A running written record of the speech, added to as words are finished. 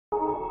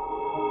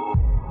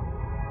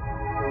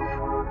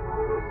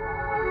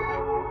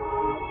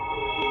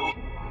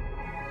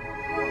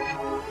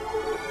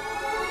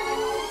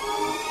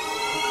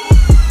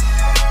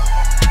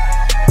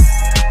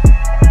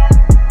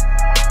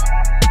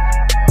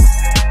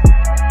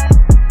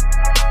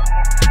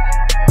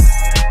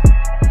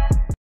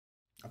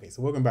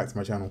So welcome back to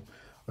my channel.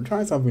 I'm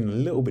trying something a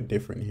little bit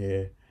different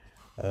here,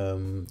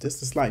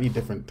 just a slightly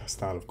different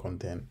style of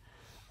content.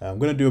 I'm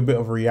going to do a bit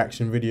of a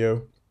reaction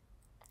video.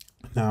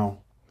 Now,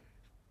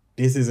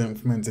 this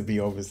isn't meant to be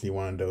obviously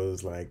one of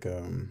those like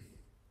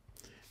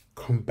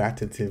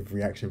combative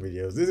reaction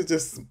videos. This is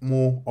just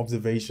more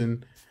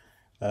observation,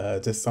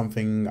 just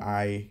something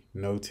I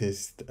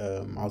noticed.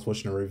 I was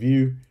watching a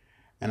review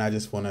and I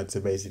just wanted to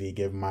basically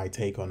give my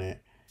take on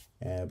it.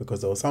 Because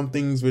there were some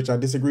things which I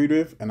disagreed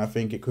with, and I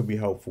think it could be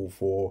helpful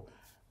for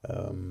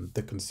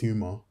the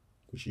consumer,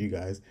 which you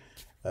guys,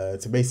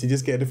 to basically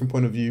just get a different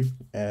point of view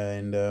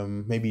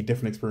and maybe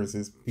different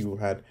experiences people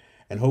have had,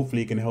 and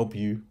hopefully it can help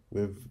you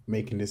with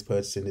making this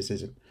purchasing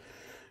decision.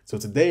 So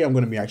today I'm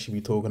going to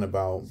be talking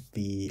about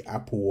the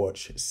Apple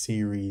Watch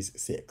Series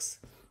 6.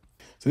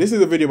 So this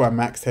is a video by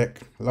Max Tech.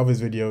 I love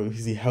his video.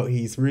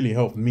 He's really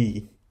helped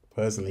me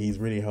personally. He's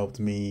really helped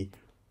me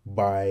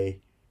buy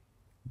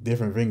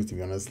different things, to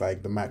be honest,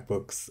 like the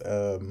MacBooks,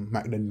 the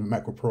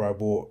MacBook Pro I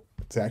bought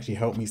to actually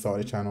help me start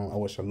the channel. I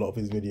watched a lot of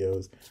his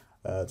videos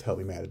to help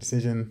me make a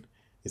decision.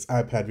 His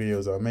iPad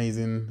videos are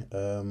amazing.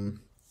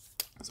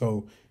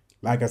 So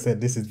like I said,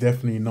 this is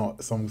definitely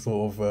not some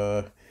sort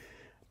of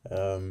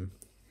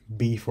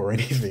beef or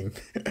anything.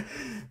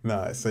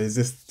 No, so it's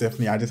just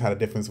definitely, I just had a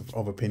difference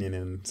of opinion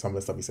in some of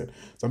the stuff he said.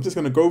 So I'm just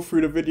going to go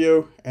through the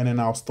video and then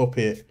I'll stop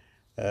it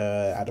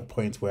at a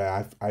point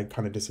where I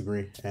kind of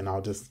disagree, and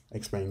I'll just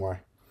explain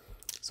why.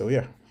 So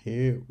yeah,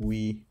 here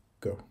we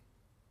go.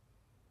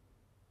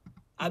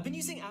 I've been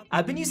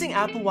using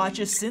Apple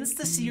Watches since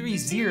the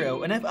Series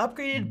 0, and I've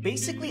upgraded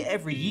basically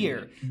every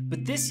year,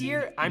 but this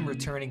year I'm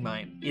returning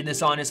mine. In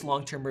this honest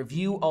long-term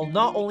review, I'll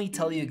not only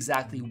tell you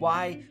exactly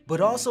why, but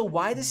also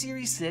why the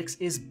Series 6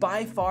 is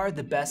by far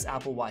the best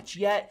Apple Watch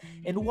yet,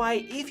 and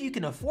why, if you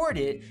can afford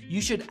it, you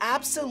should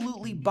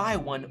absolutely buy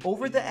one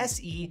over the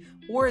SE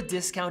or a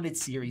discounted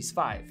Series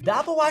 5. The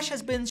Apple Watch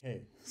has been...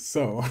 Okay,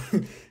 so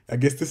I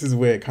guess this is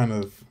where it kind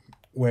of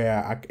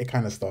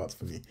starts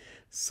for me.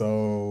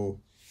 So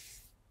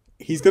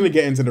he's going to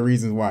get into the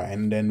reasons why,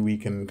 and then we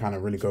can kind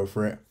of really go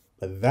for it.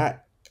 But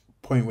that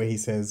point where he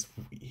says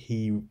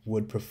he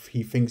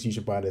thinks you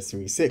should buy the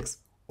Series 6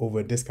 over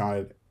a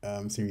discounted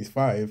Series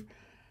 5,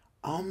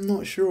 I'm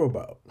not sure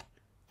about.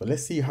 But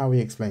let's see how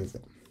he explains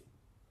it.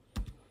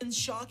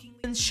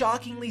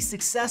 Shockingly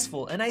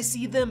successful, and I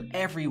see them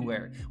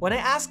everywhere. When I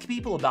ask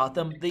people about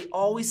them, they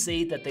always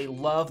say that they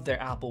love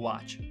their Apple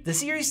Watch. The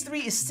Series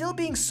 3 is still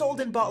being sold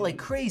and bought like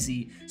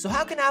crazy, so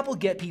how can Apple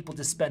get people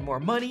to spend more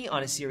money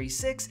on a Series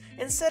 6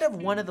 instead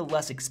of one of the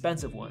less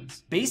expensive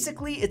ones?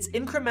 Basically, it's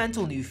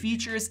incremental new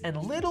features and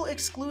little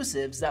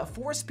exclusives that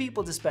force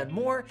people to spend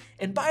more,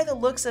 and by the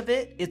looks of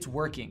it, it's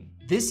working.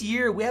 This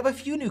year, we have a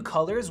few new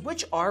colors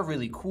which are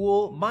really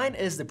cool. Mine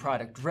is the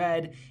product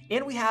red,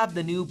 and we have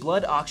the new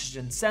blood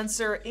oxygen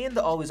sensor and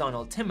the always-on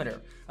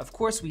altimeter. Of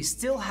course, we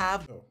still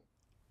have...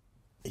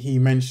 He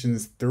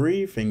mentions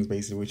three things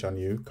basically which are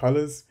new: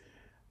 colors,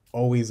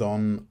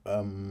 always-on,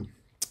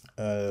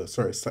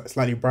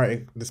 slightly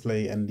brighter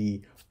display, and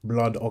the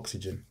blood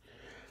oxygen.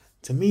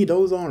 To me,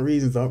 those aren't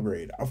reasons to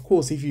upgrade. Of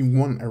course, if you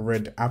want a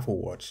red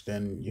Apple Watch,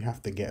 then you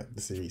have to get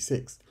the Series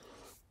 6.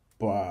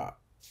 But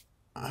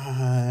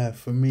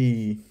for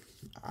me,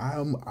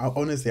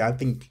 honestly, I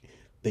think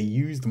the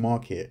used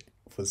market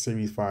for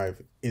Series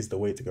 5 is the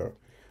way to go.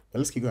 But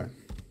let's keep going.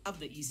 Of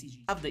the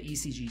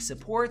ECG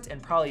support,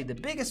 and probably the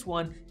biggest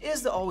one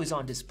is the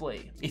always-on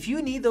display. If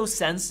you need those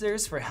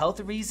sensors for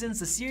health reasons,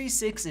 the Series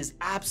 6 is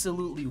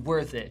absolutely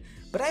worth it.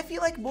 But I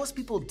feel like most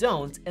people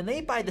don't, and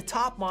they buy the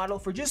top model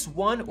for just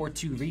one or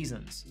two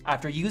reasons.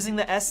 After using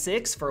the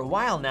S6 for a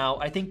while now,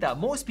 I think that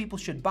most people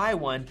should buy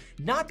one,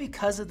 not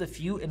because of the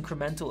few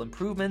incremental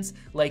improvements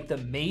like the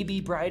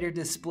maybe brighter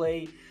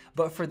display,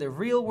 but for the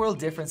real-world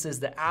differences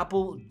that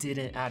Apple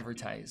didn't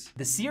advertise.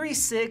 The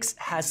Series 6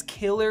 has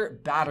killer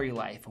battery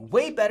life,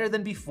 way better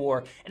than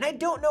before, and I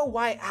don't know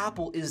why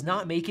Apple is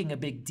not making a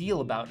big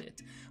deal about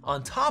it.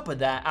 On top of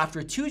that,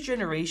 after 2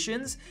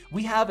 generations,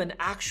 we have an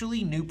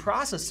actually new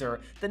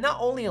processor that not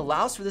only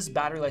allows for this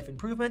battery life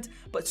improvement,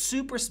 but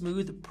super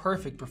smooth,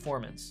 perfect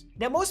performance.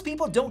 Now, most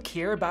people don't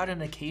care about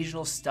an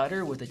occasional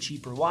stutter with a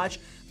cheaper watch,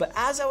 but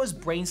as I was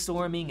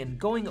brainstorming and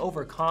going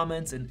over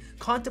comments and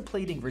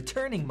contemplating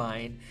returning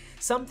mine,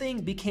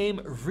 something became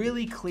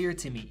really clear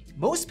to me.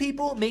 Most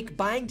people make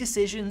buying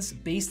decisions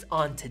based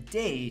on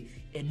today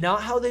and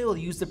not how they will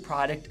use the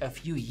product a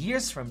few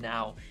years from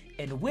now.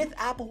 And with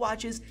Apple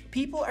Watches,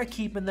 people are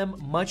keeping them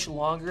much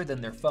longer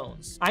than their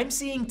phones. I'm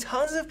seeing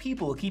tons of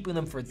people keeping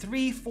them for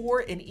 3,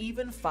 4, and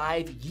even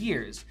 5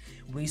 years.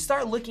 When you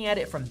start looking at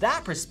it from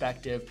that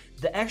perspective,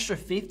 the extra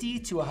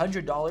 $50 to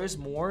 $100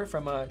 more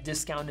from a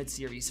discounted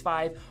Series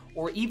 5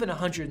 or even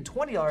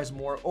 $120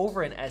 more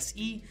over an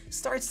SE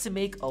starts to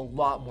make a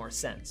lot more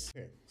sense.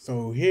 Okay,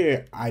 so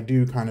here I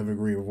do kind of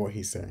agree with what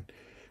he's saying,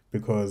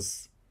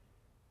 because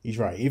he's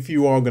right. If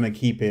you are going to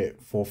keep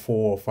it for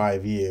 4 or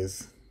 5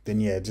 years, then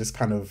yeah, just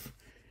kind of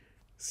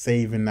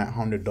saving that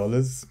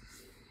 $100.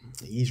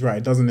 He's right.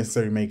 It doesn't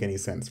necessarily make any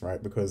sense,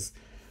 right? Because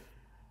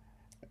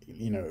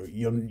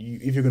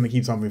if you're going to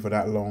keep something for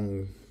that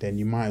long, then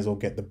you might as well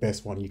get the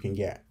best one you can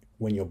get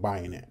when you're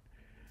buying it.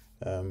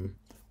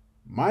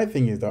 My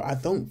thing is though, I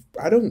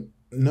don't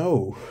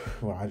know.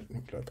 Well,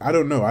 I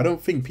don't know. I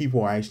don't think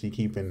people are actually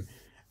keeping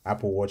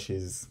Apple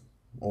Watches,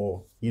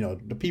 or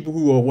the people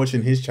who are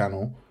watching his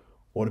channel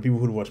or the people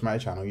who watch my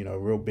channel,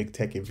 real big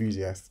tech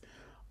enthusiasts,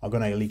 are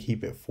gonna only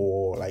keep it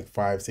for like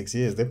 5-6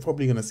 years. They're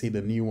probably gonna see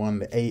the new one,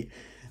 the 8.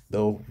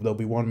 There'll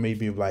be one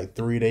maybe of like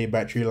 3-day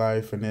battery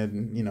life, and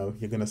then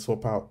you're gonna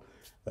swap out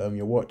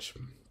your watch.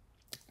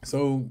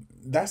 So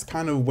that's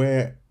kind of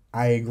where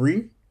I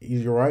agree.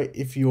 You're right.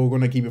 If you're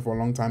gonna keep it for a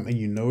long time and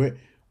you know it,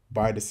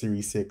 buy the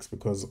Series 6,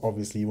 because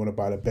obviously you want to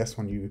buy the best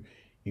one you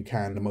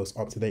can, the most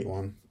up-to-date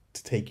one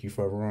to take you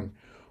further on.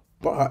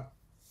 But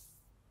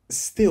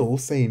still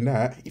saying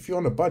that, if you're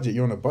on a budget,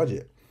 you're on a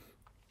budget.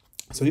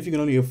 So if you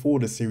can only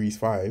afford a Series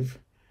 5,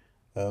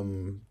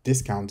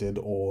 discounted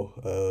or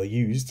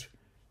used,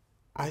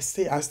 I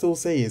still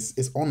say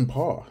it's on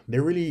par.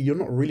 You're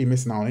not really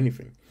missing out on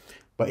anything.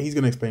 But he's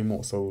gonna explain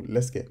more, so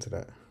let's get into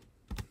that.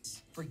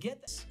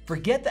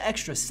 Forget the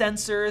extra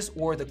sensors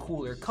or the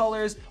cooler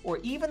colors or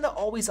even the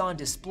always-on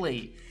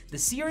display. The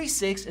Series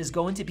 6 is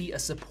going to be a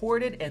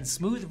supported and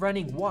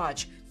smooth-running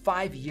watch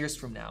 5 years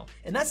from now.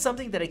 And that's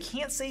something that I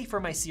can't say for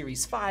my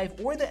Series 5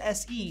 or the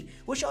SE,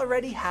 which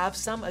already have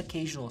some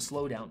occasional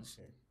slowdowns.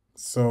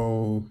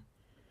 So,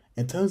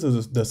 in terms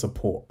of the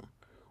support,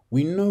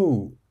 we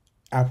know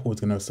Apple is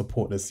going to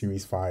support the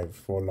Series 5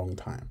 for a long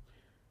time.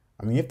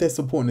 I mean, if they're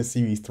supporting the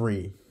Series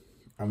 3,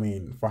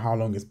 for how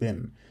long it's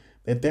been,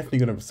 they're definitely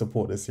going to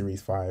support the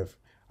Series 5.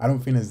 I don't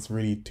think there's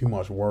really too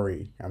much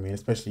worry.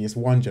 Especially it's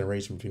one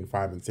generation between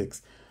 5 and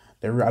 6.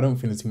 I don't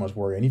think there's too much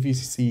worry. And if you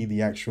see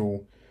the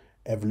actual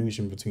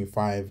evolution between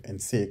 5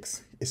 and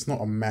 6, it's not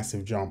a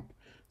massive jump.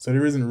 So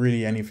there isn't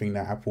really anything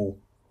that Apple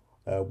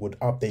would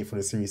update for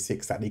the Series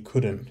 6 that they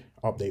couldn't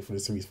update for the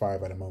Series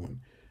 5 at the moment.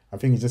 I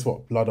think it's just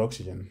blood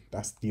oxygen.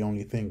 That's the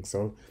only thing.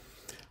 So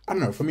I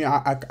don't know. For me,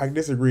 I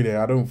disagree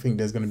there. I don't think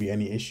there's going to be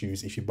any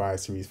issues if you buy a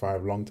Series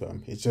 5 long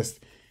term. It's just,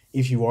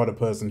 if you are the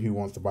person who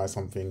wants to buy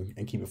something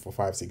and keep it for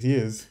 5-6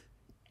 years,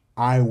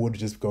 I would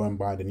just go and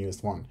buy the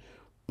newest one.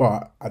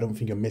 But I don't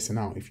think you're missing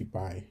out if you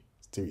buy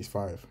Series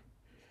 5.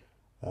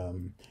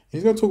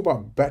 He's going to talk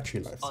about battery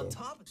life.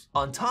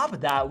 On top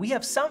of that, we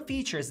have some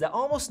features that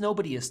almost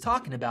nobody is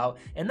talking about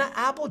and that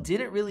Apple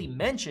didn't really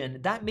mention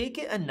that make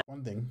it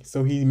one thing.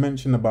 So he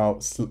mentioned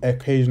about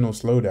occasional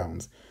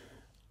slowdowns.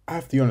 I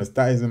have to be honest,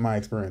 that isn't my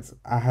experience.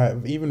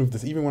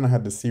 Even when I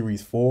had the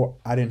Series 4,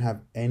 I didn't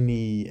have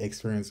any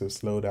experience of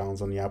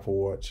slowdowns on the Apple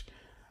Watch.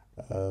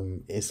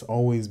 It's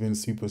always been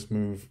super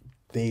smooth.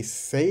 They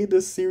say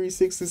the Series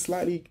 6 is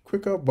slightly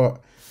quicker,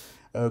 but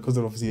because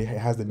obviously it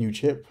has the new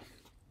chip.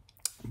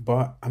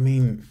 But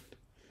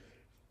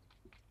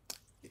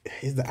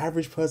is the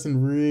average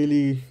person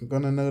really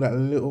gonna know that a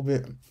little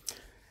bit?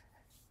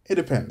 It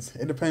depends.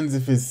 It depends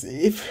if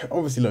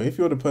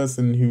you're the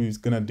person who's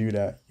gonna do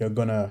that, you're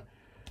gonna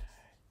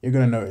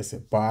notice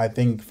it. But I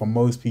think for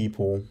most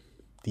people,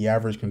 the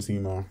average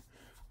consumer,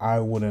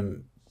 I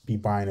wouldn't be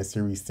buying a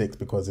Series 6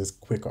 because it's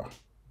quicker.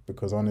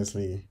 Because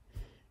honestly,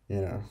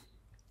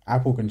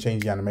 Apple can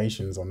change the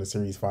animations on the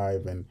Series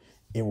 5 and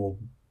it will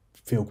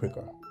feel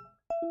quicker.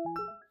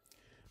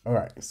 All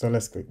right, so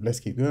let's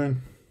keep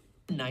going.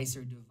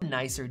 Nicer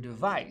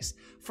device.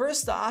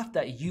 First off,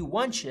 that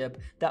U1 chip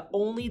that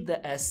only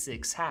the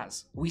S6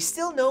 has. We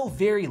still know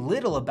very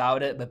little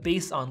about it, but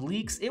based on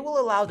leaks, it will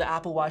allow the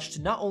Apple Watch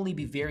to not only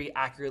be very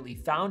accurately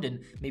found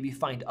and maybe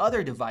find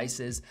other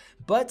devices,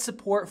 but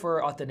support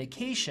for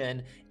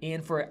authentication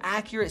and for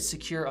accurate,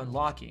 secure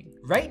unlocking.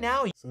 Right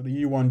now, so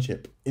the U1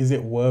 chip, is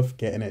it worth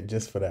getting it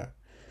just for that?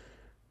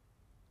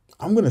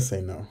 I'm gonna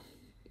say no.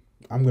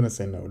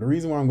 The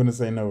reason why I'm gonna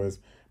say no is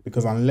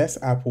because unless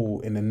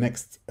Apple in the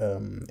next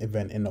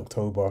event in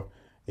October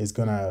is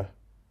gonna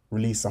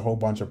release a whole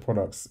bunch of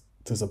products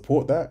to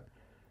support that,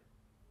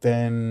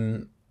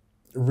 then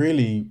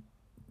really,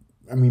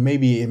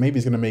 maybe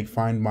it's gonna make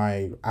Find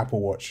My Apple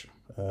Watch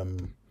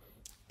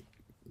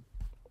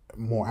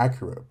more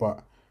accurate.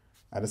 But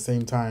at the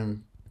same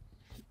time,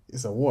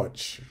 it's a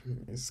watch.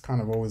 It's kind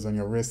of always on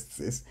your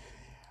wrists. It's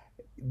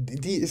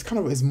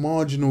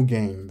marginal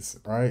gains,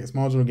 right? It's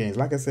marginal gains.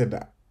 Like I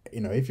said,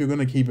 if you're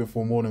gonna keep it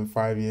for more than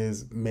 5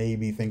 years,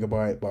 maybe think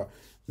about it. But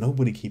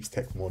nobody keeps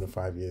tech for more than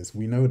 5 years.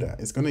 We know that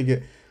it's gonna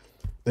get,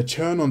 the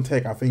churn on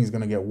tech, I think, is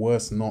gonna get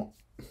worse, not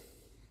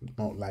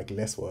like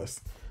less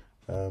worse.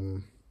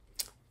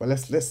 But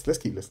let's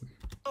keep listening.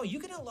 You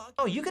can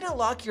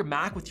unlock your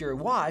Mac with your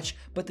watch,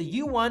 but the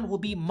U1 will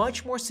be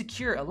much more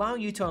secure,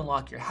 allowing you to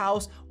unlock your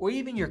house or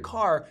even your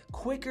car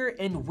quicker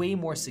and way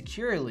more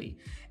securely.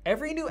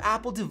 Every new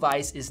Apple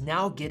device is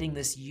now getting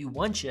this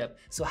U1 chip,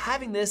 so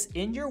having this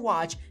in your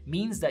watch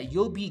means that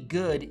you'll be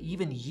good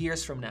even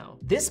years from now.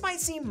 This might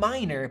seem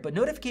minor, but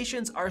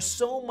notifications are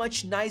so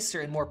much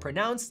nicer and more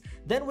pronounced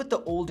than with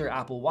the older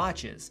Apple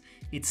Watches.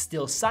 It's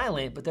still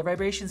silent, but the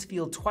vibrations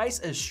feel twice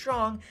as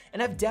strong,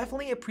 and I've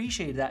definitely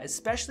appreciated that,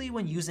 especially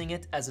when using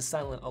it as a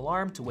silent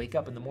alarm to wake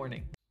up in the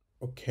morning.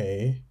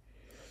 Okay,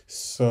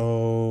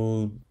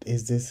 So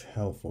is this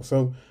helpful?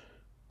 So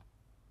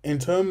in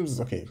terms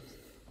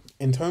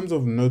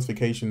of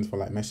notifications for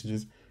like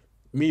messages,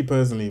 me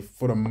personally,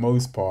 for the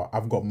most part,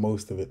 I've got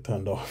most of it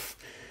turned off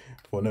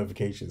for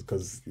notifications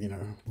because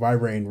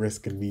vibrating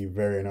risk can be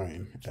very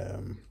annoying.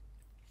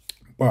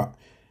 But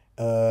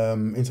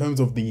in terms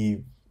of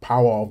the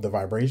power of the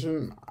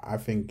vibration, I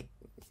think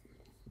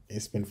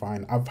it's been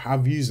fine.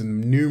 I've used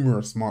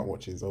numerous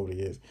smartwatches over the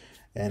years,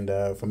 and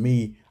for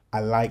me,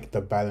 I like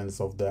the balance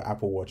of the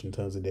Apple Watch in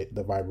terms of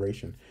the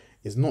vibration.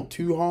 It's not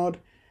too hard,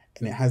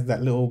 and it has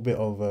that little bit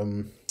of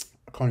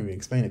I can't even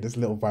explain it. This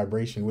little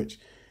vibration, which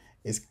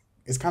is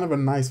it's kind of a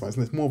nice one.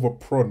 It's more of a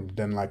prod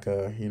than like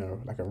a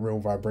like a real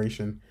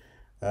vibration.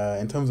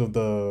 In terms of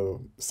the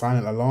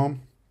silent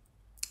alarm,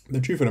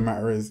 the truth of the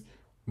matter is,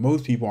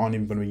 most people aren't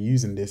even going to be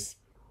using this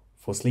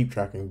for sleep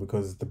tracking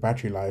because the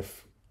battery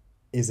life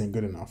isn't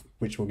good enough,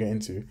 which we'll get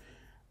into.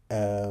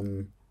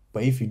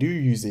 But if you do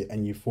use it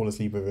and you fall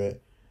asleep with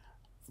it,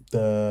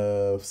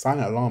 the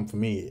silent alarm for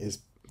me is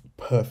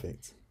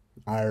perfect.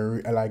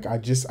 I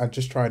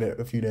just tried it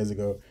a few days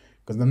ago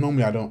because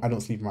normally I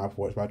don't sleep in my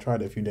Apple Watch, but I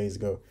tried it a few days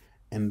ago,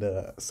 and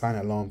the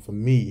silent alarm for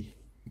me,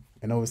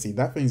 and obviously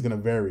that thing's gonna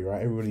vary,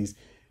 right? Everybody's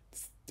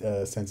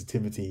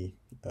sensitivity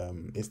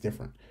is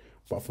different,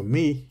 but for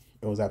me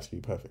it was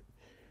absolutely perfect.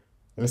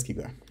 Let's keep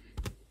going.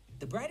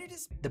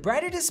 The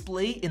brighter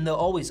display in the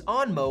always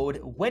on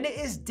mode when it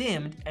is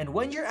dimmed and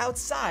when you're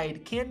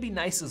outside can be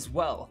nice as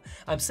well.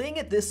 I'm saying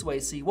it this way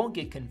so you won't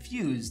get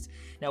confused.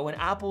 Now when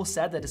Apple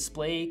said the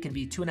display can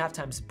be 2.5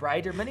 times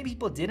brighter, many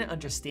people didn't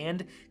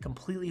understand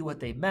completely what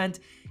they meant.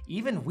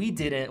 Even we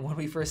didn't when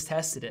we first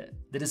tested it.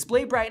 The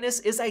display brightness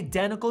is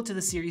identical to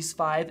the Series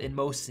 5 in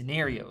most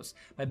scenarios.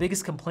 My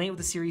biggest complaint with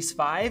the Series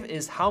 5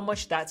 is how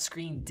much that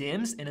screen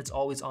dims in its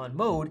always on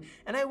mode,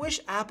 and I wish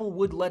Apple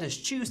would let us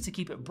choose to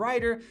keep it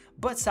brighter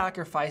but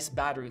sacrifice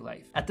battery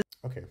life.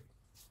 Okay,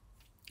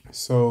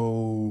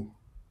 so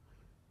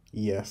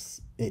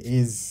yes, it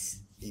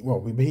is.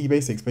 Well, he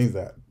basically explains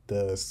that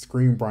the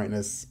screen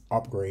brightness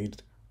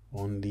upgrade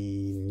on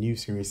the new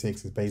Series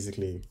 6 is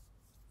basically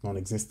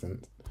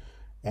non-existent.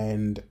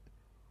 And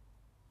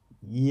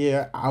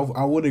yeah,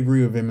 I would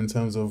agree with him in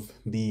terms of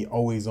the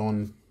always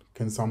on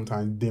can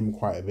sometimes dim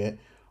quite a bit,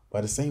 but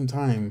at the same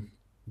time,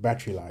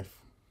 battery life.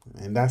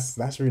 And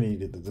that's really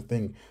the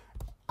thing.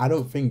 I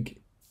don't think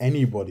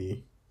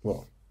anybody,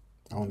 well,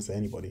 I won't say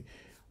anybody,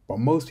 but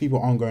most people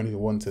aren't going to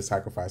want to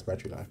sacrifice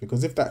battery life,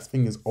 because if that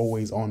thing is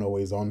always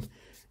on,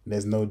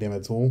 there's no dim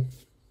at all,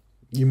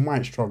 you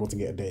might struggle to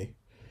get a day.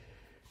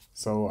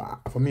 So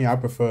for me, I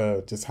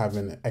prefer just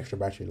having extra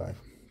battery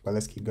life. But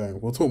let's keep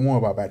going. We'll talk more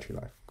about battery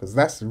life because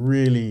that's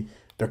really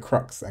the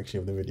crux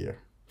actually of the video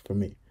for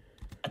me.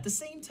 At the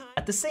same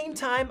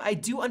time, I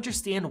do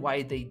understand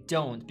why they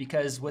don't,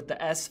 because with the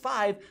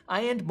S5,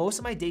 I end most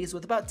of my days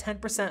with about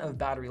 10% of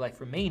battery life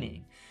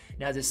remaining.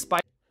 Now,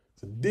 despite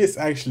So this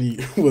actually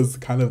was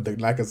kind of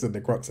like I said,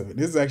 the crux of it.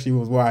 This actually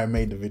was why I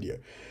made the video,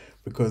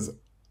 because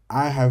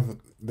I have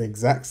the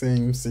exact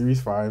same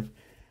Series 5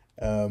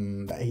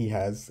 that he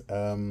has.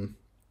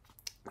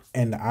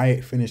 And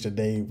I finished a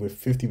day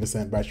with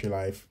 50% battery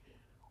life,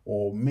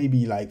 or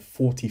maybe like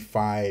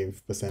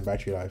 45%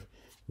 battery life,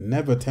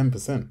 never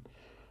 10%.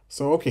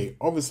 So, okay,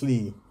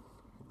 obviously,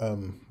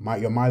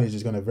 your mileage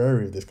is going to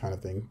vary with this kind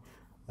of thing.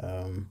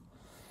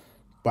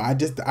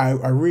 But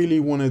I really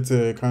wanted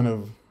to kind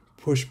of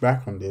push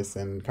back on this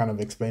and kind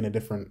of explain a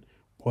different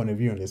point of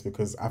view on this,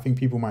 because I think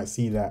people might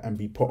see that and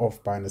be put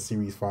off buying the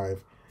Series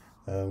 5,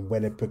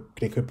 where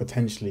they could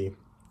potentially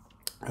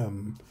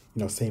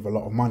save a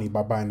lot of money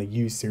by buying a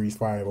used Series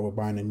 5 or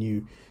buying a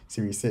new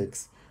Series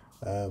 6.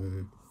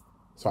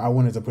 So I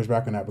wanted to push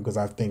back on that, because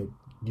I think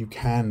you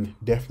can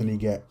definitely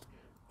get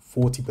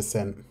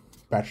 40%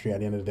 battery at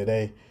the end of the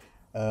day.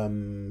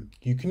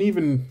 You can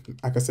even,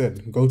 like I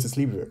said, go to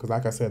sleep with it, because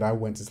like I said, I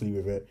went to sleep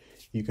with it.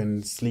 You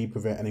can sleep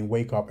with it and then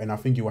wake up, and I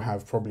think you will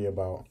have probably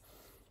about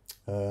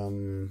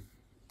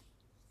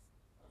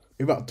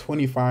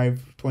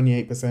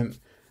 25-28%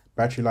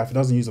 battery life. It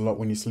doesn't use a lot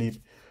when you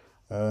sleep.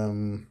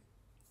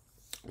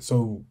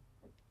 So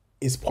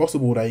it's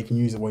possible that you can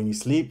use it when you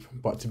sleep,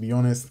 but to be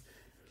honest,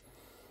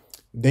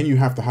 then you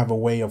have to have a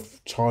way of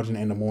charging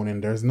it in the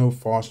morning. There's no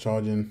fast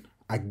charging.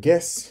 I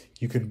guess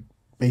you could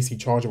basically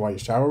charge it while you're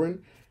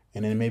showering,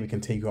 and then maybe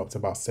can take you up to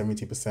about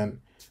 70%.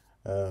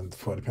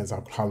 It depends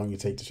how long you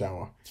take to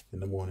shower in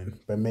the morning,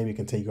 but maybe it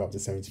can take you up to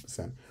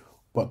 70%.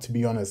 But to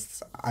be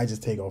honest, I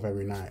just take it off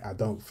every night. I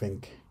don't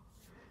think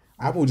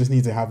Apple just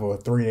needs to have a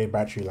 3-day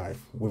battery life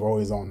with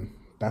always on.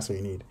 That's what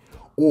you need.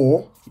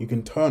 Or you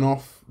can turn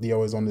off the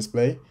always on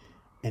display,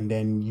 and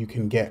then you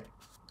can get,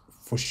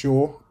 for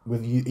sure,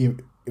 with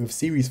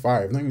Series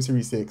 5, not even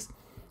Series 6,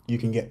 you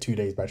can get 2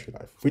 days battery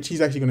life, which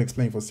he's actually going to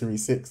explain for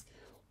Series 6.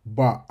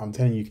 But I'm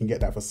telling you, you can get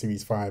that for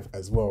Series 5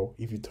 as well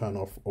if you turn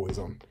off always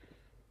on.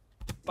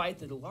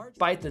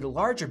 Despite the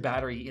larger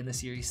battery in the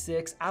Series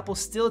 6, Apple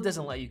still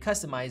doesn't let you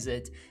customize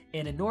it,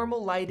 and in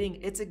normal lighting,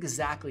 it's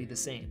exactly the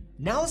same.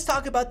 Now let's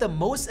talk about the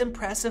most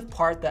impressive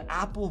part that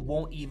Apple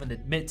won't even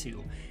admit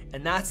to,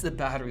 and that's the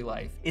battery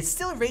life. It's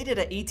still rated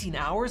at 18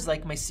 hours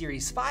like my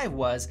Series 5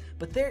 was,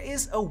 but there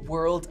is a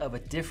world of a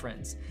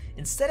difference.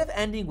 Instead of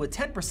ending with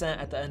 10%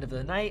 at the end of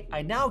the night,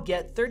 I now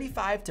get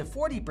 35 to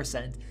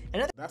 40%.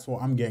 And that's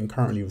what I'm getting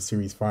currently with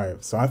Series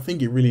 5. So I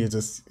think it really is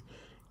just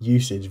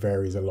usage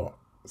varies a lot.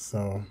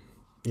 So,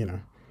 you know.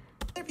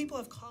 Other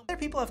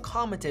people have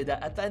commented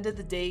that at the end of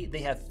the day, they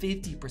have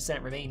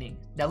 50% remaining.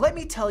 Now let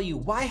me tell you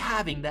why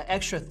having that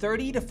extra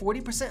 30 to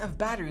 40% of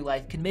battery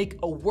life can make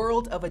a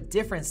world of a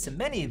difference to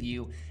many of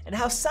you, and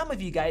how some of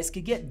you guys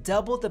could get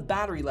double the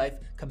battery life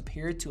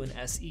compared to an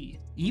SE.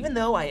 Even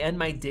though I end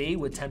my day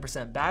with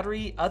 10%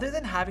 battery, other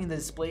than having the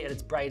display at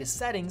its brightest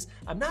settings,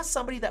 I'm not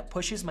somebody that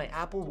pushes my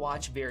Apple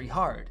Watch very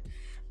hard.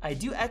 I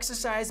do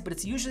exercise, but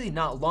it's usually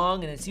not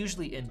long and it's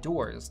usually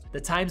indoors. The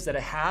times that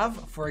I have,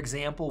 for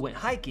example, went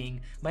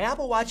hiking, my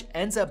Apple Watch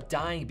ends up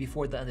dying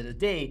before the end of the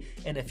day,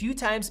 and a few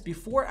times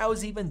before I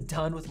was even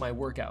done with my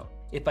workout.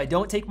 If I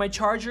don't take my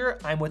charger,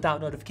 I'm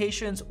without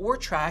notifications or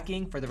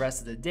tracking for the rest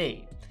of the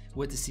day.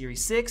 With the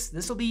Series 6,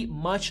 this will be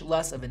much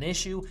less of an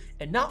issue,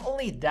 and not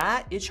only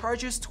that, it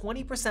charges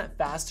 20%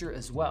 faster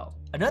as well.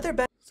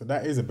 So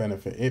that is a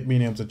benefit. It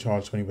being able to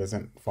charge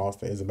 20%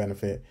 faster is a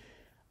benefit.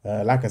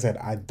 Like I said,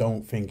 I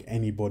don't think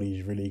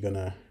anybody's really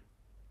gonna,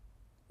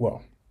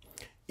 well,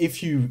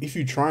 if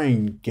you try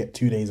and get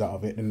 2 days out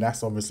of it, then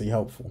that's obviously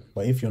helpful.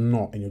 But if you're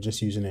not and you're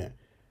just using it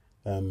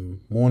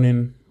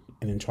morning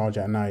and then charge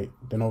at night,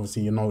 then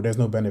obviously there's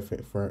no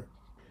benefit for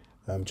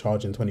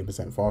charging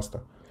 20%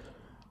 faster.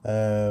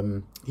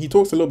 He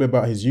talks a little bit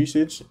about his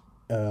usage.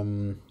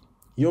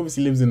 He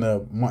obviously lives in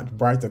a much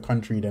brighter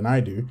country than I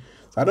do,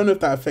 so I don't know if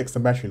that affects the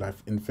battery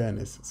life, in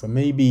fairness. So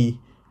maybe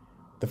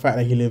the fact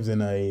that he lives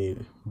in a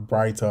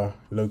brighter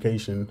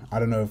location, I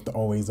don't know if the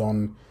always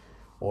on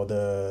or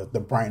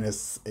the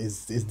brightness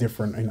is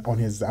different on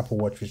his Apple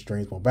Watch, which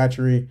drains more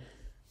battery.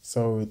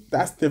 So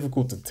that's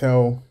difficult to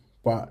tell.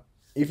 But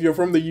if you're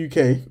from the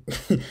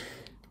UK,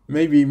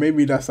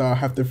 maybe that's how I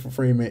have to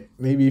frame it.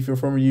 Maybe if you're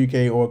from the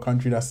UK or a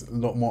country that's a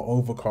lot more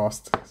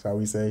overcast, shall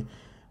we say.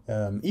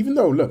 Even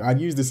though, look,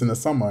 I'd use this in the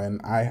summer and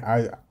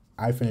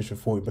I finished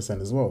with 40%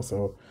 as well.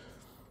 So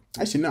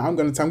actually, no, I'm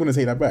gonna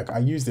take that back. I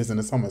use this in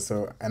the summer,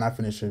 and I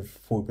finish with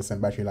 40%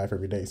 battery life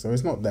every day. So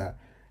it's not that.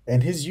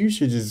 And his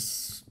usage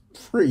is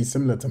pretty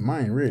similar to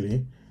mine,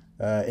 really.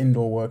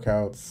 Indoor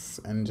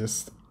workouts and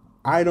just,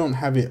 I don't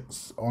have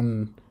it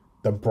on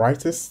the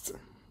brightest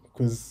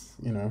because,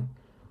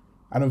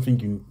 I don't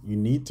think you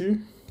need to.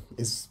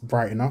 It's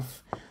bright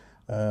enough.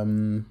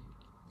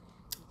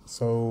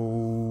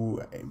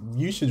 So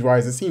usage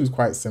wise, it seems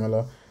quite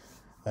similar.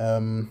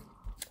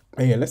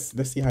 But yeah, let's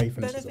see how you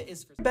finish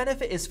this.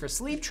 Benefit is for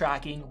sleep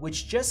tracking,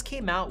 which just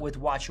came out with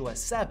watchOS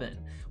 7.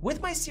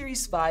 With my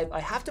Series 5,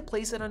 I have to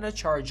place it on a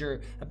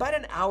charger about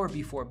an hour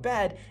before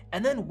bed,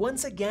 and then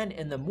once again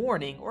in the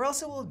morning, or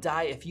else it will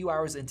die a few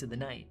hours into the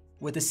night.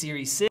 With the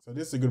Series 6, so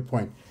this is a good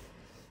point.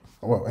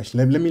 Well,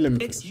 actually, let me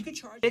finish.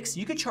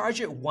 You could charge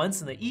it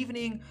once in the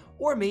evening,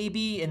 or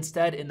maybe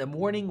instead in the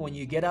morning when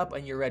you get up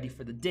and you're ready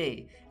for the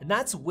day. And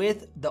that's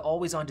with the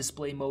always on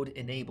display mode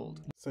enabled.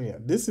 So yeah,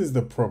 this is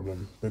the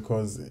problem,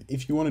 because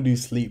if you want to do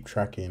sleep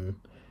tracking,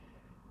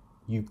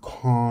 you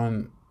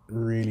can't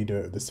really do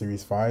it with the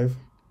Series 5.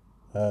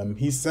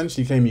 He's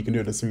essentially claiming you can do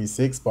it with the Series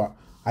 6, but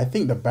I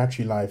think the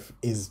battery life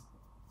is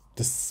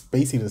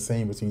basically the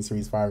same between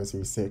Series 5 and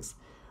Series 6.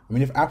 I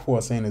mean, if Apple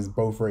are saying it's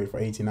both rated for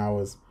 18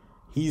 hours,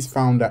 he's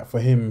found that for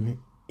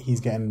him,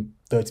 he's getting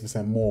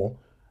 30% more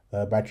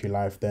battery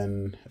life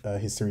than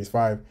his Series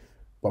 5.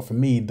 But for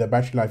me, the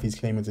battery life he's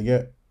claiming to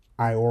get,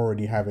 I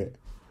already have it.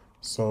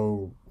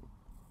 So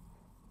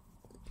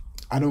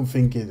I don't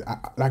think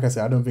like I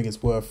said, I don't think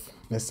it's worth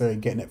necessarily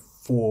getting it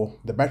for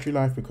the battery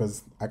life,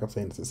 because like I'm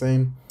saying, it's the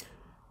same.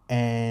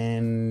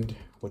 And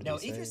what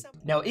did you say?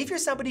 Now, if you're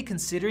somebody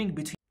considering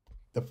between...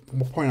 The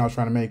point I was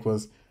trying to make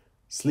was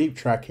sleep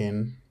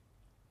tracking.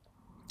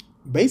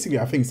 Basically,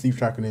 I think sleep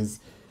tracking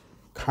is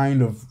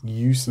kind of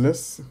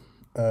useless.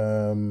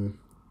 One,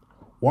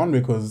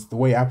 because the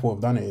way Apple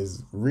have done it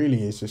is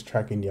really it's just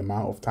tracking the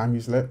amount of time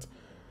you slept,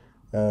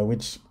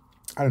 which,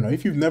 I don't know,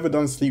 if you've never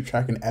done sleep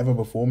tracking ever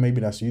before,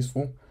 maybe that's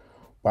useful.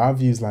 But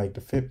I've used like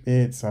the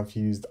Fitbits, I've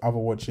used other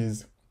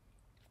watches,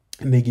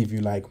 and they give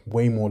you like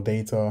way more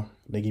data.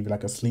 They give you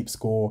like a sleep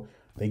score.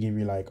 They give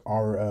you like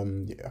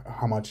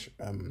how much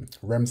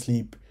REM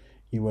sleep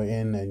you were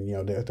in, and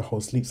the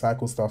whole sleep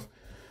cycle stuff.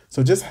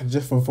 So just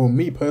for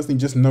me personally,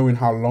 just knowing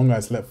how long I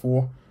slept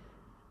for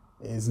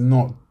is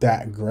not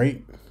that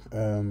great.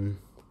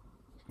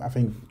 I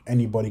think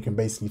anybody can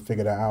basically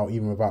figure that out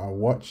even without a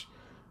watch.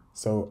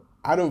 So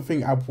I don't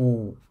think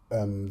Apple,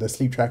 the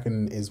sleep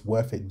tracking is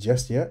worth it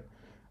just yet.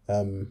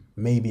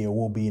 Maybe it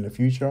will be in the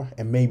future,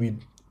 and maybe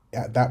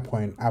at that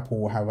point Apple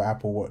will have an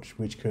Apple Watch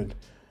which could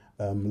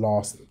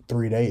last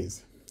 3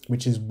 days,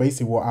 which is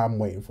basically what I'm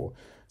waiting for.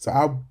 So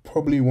I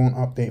probably won't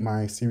update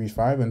my Series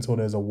 5 until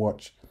there's a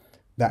watch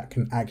that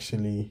can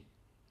actually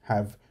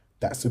have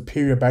that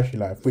superior battery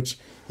life, which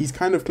he's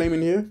kind of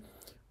claiming here.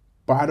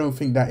 But I don't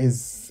think that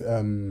is, I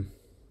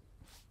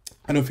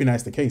don't think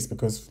that's the case,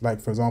 because, like,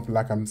 for example,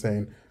 like I'm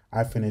saying,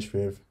 I finish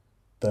with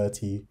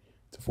 30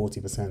 to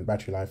 40%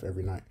 battery life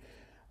every night.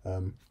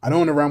 I don't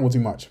want to ramble too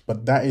much,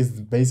 but that is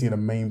basically the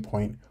main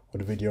point of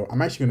the video.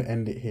 I'm actually going to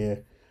end it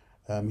here.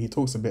 He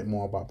talks a bit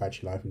more about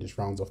battery life and just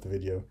rounds off the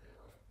video,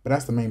 but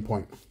that's the main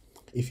point.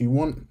 If you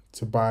want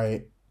to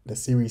buy the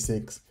Series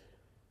 6,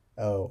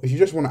 if you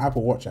just want an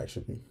Apple Watch,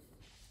 actually,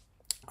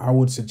 I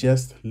would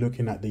suggest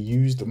looking at the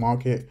used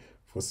market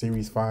for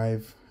Series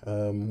 5,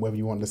 whether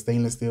you want the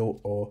stainless steel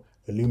or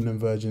aluminum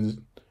versions.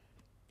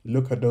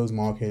 Look at those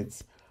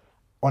markets.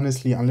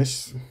 Honestly,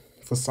 unless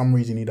for some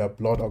reason you need a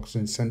blood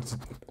oxygen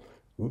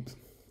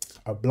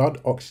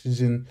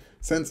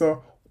sensor,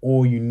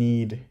 or you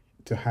need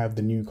to have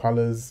the new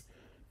colors,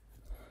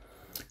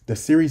 the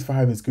Series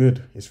 5 is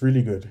good. It's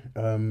really good.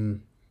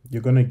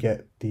 You're gonna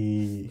get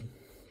the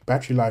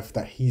battery life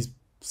that he's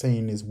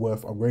saying is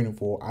worth upgrading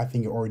for. I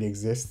think it already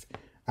exists.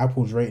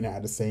 Apple's rating it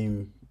at the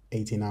same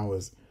 18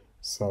 hours.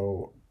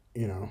 So,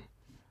 you know,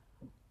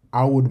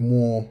 I would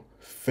more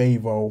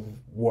favor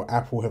what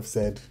Apple have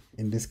said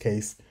in this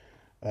case.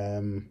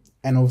 And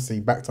obviously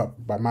backed up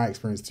by my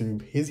experience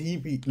too.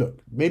 Look,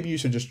 maybe you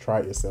should just try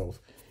it yourself,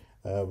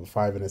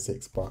 5 and a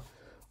 6. But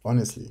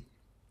honestly,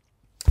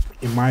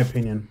 in my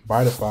opinion,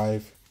 buy the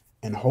 5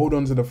 and hold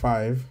on to the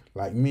 5,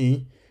 like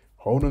me,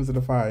 hold on to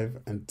the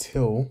 5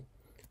 until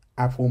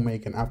Apple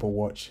make an Apple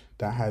Watch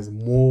that has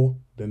more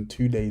than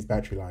 2 days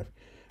battery life,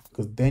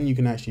 because then you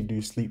can actually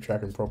do sleep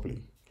tracking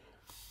properly.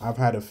 I've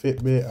had a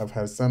Fitbit, I've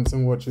had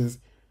Samsung watches.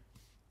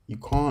 You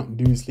can't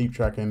do sleep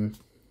tracking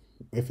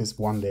if it's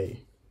 1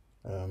 day,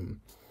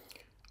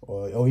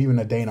 or even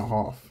a day and a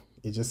half.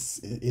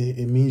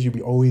 It means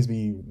you'll always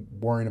be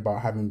worrying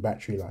about having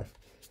battery life.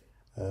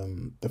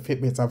 The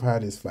Fitbits I've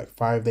had is like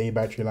 5-day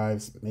battery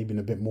lives, maybe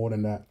a bit more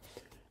than that,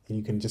 and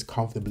you can just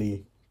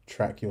comfortably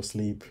track your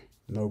sleep,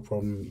 no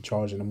problem. You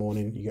charge in the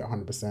morning, you get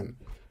 100%,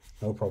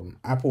 no problem.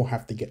 Apple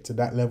have to get to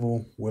that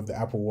level with the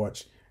Apple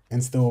Watch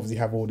and still obviously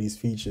have all these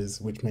features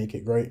which make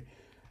it great.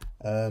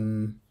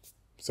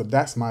 So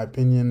that's my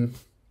opinion.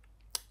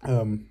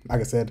 Like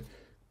I said,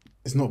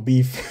 it's not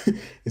beef,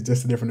 it's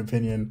just a different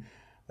opinion.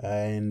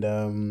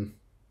 And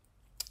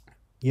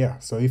yeah,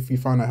 so if you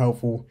found that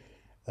helpful,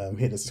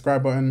 hit the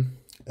subscribe button,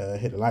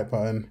 hit the like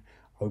button.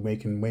 I'll be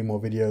making way more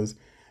videos,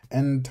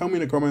 and tell me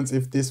in the comments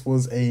if this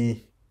was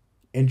a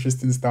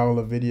interesting style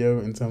of video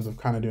in terms of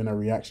kind of doing a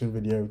reaction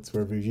video to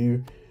a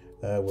review.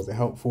 Was it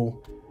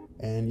helpful?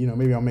 And you know,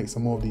 maybe I'll make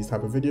some more of these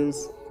type of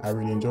videos. I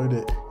really enjoyed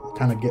it. It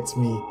kind of gets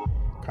me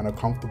kind of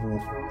comfortable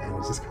and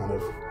it's just kind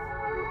of,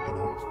 you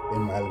know,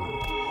 in my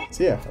element.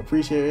 So yeah,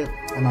 appreciate it,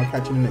 and I'll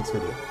catch you in the next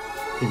video.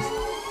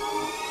 Peace.